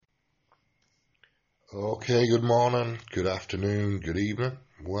Okay, good morning, good afternoon, good evening.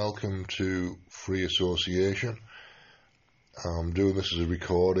 Welcome to Free Association. I'm doing this as a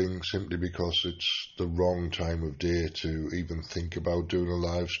recording simply because it's the wrong time of day to even think about doing a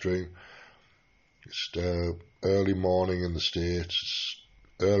live stream. It's early morning in the States, it's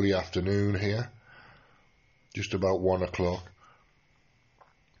early afternoon here, just about 1 o'clock.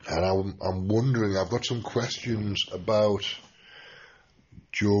 And I'm wondering, I've got some questions about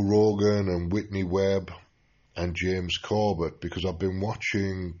Joe Rogan and Whitney Webb and James Corbett, because I've been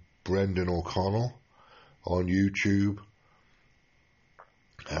watching Brendan O'Connell on YouTube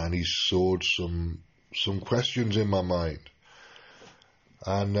and he's sowed some questions in my mind,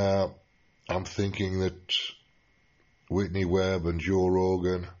 and I'm thinking that Whitney Webb and Joe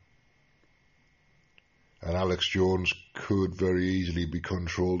Rogan and Alex Jones could very easily be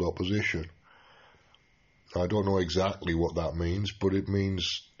controlled opposition. I don't know exactly what that means, but it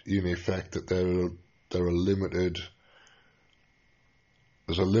means in effect that there's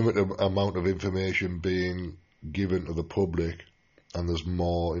a limited amount of information being given to the public, and there's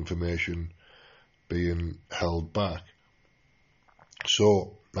more information being held back.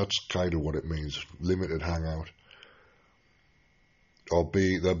 So that's kind of what it means, limited hangout.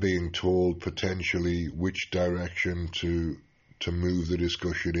 They're being told potentially which direction to move the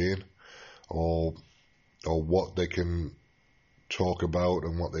discussion in, or what they can talk about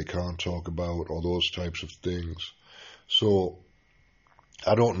and what they can't talk about, or those types of things. So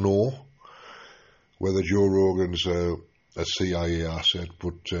I don't know whether Joe Rogan's a CIA asset,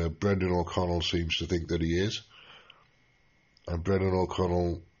 but Brendan O'Connell seems to think that he is. And Brendan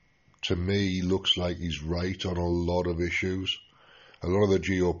O'Connell, to me, looks like he's right on a lot of issues. A lot of the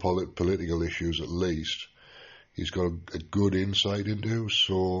geopolitical issues, at least, he's got a good insight into.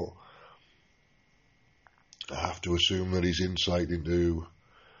 So I have to assume that his insight into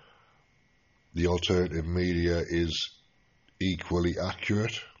the alternative media is equally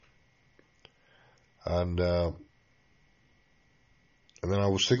accurate. And then I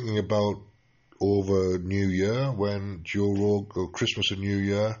was thinking about over New Year, when Joe Rogan, or Christmas and New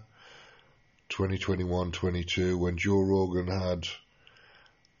Year, 2021-22, when Joe Rogan had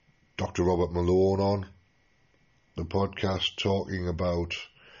Dr. Robert Malone on the podcast talking about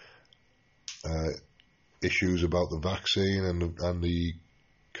issues about the vaccine and the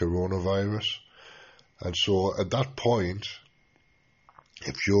coronavirus. And so at that point,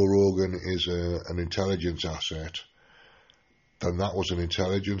 if Joe Rogan is an intelligence asset, then that was an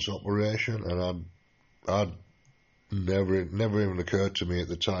intelligence operation, and I'd never even occurred to me at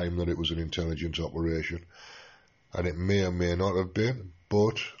the time that it was an intelligence operation, and it may or may not have been,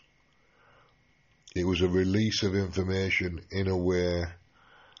 but it was a release of information in a way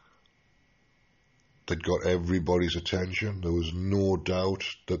that got everybody's attention. There was no doubt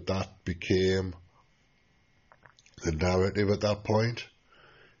that became the narrative at that point.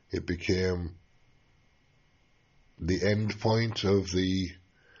 It became the end point of it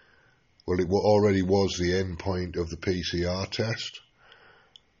already was the end point of the PCR test,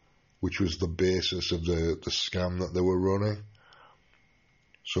 which was the basis of the scam that they were running.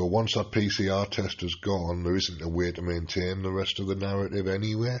 So once that PCR test is gone, there isn't a way to maintain the rest of the narrative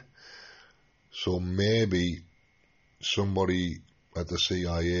anyway. So maybe somebody at the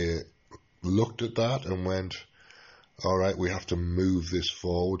CIA looked at that and went, all right, we have to move this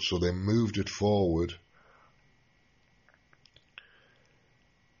forward. So they moved it forward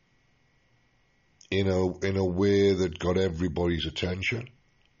in a way that got everybody's attention.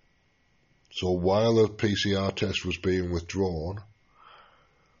 So while the PCR test was being withdrawn,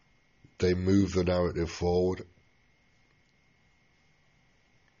 they moved the narrative forward.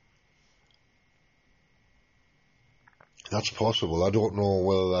 That's possible. I don't know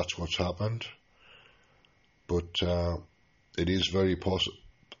whether that's what's happened, but it is very possible.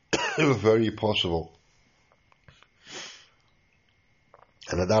 Very possible.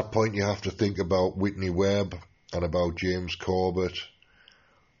 And at that point, you have to think about Whitney Webb and about James Corbett.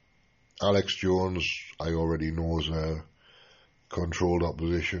 Alex Jones, I already know, is a controlled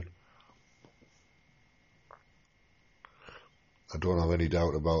opposition. I don't have any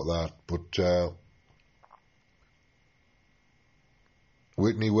doubt about that. But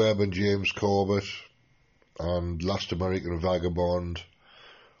Whitney Webb and James Corbett and Last American Vagabond,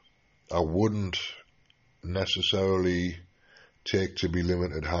 I wouldn't necessarily take to be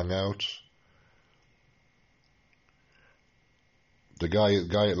limited hangouts. The guy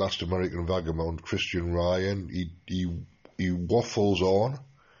at Last American Vagabond, Christian Ryan, he waffles on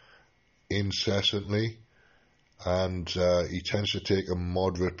incessantly, and he tends to take a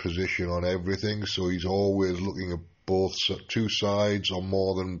moderate position on everything. So he's always looking at both two sides, or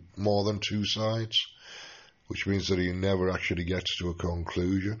more than two sides. which means that he never actually gets to a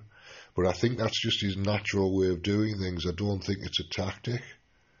conclusion. But I think that's just his natural way of doing things. I don't think it's a tactic.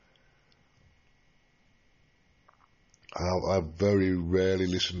 I very rarely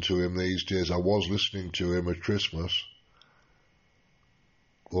listen to him these days. I was listening to him at Christmas,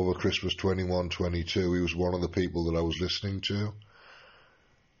 over Christmas 21-22. He was one of the people that I was listening to.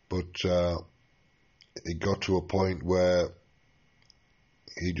 But it got to a point where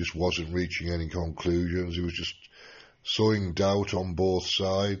he just wasn't reaching any conclusions. He was just sowing doubt on both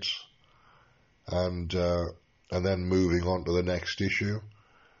sides, and then moving on to the next issue,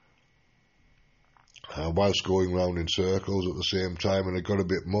 whilst going round in circles at the same time, and it got a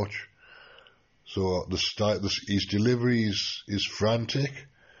bit much. So his delivery is frantic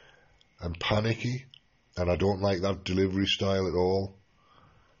and panicky, and I don't like that delivery style at all.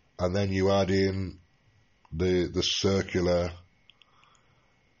 And then you add in the circular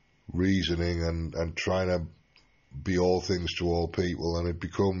reasoning and trying to be all things to all people, and it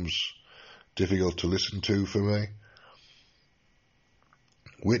becomes difficult to listen to for me.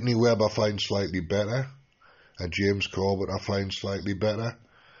 Whitney Webb I find slightly better, and James Corbett I find slightly better.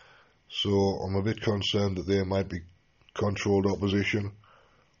 So I'm a bit concerned that they might be controlled opposition.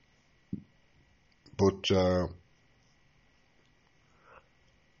 But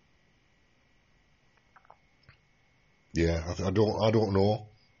yeah, I don't know.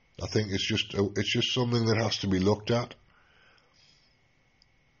 I think it's just something that has to be looked at.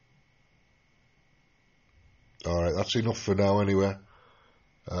 Alright, that's enough for now anyway.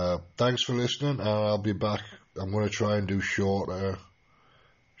 Thanks for listening, and I'll be back. I'm going to try and do shorter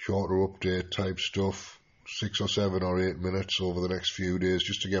update type stuff, 6 or 7 or 8 minutes over the next few days,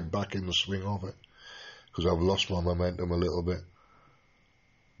 just to get back in the swing of it, because I've lost my momentum a little bit.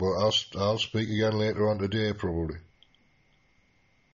 But I'll speak again later on today probably.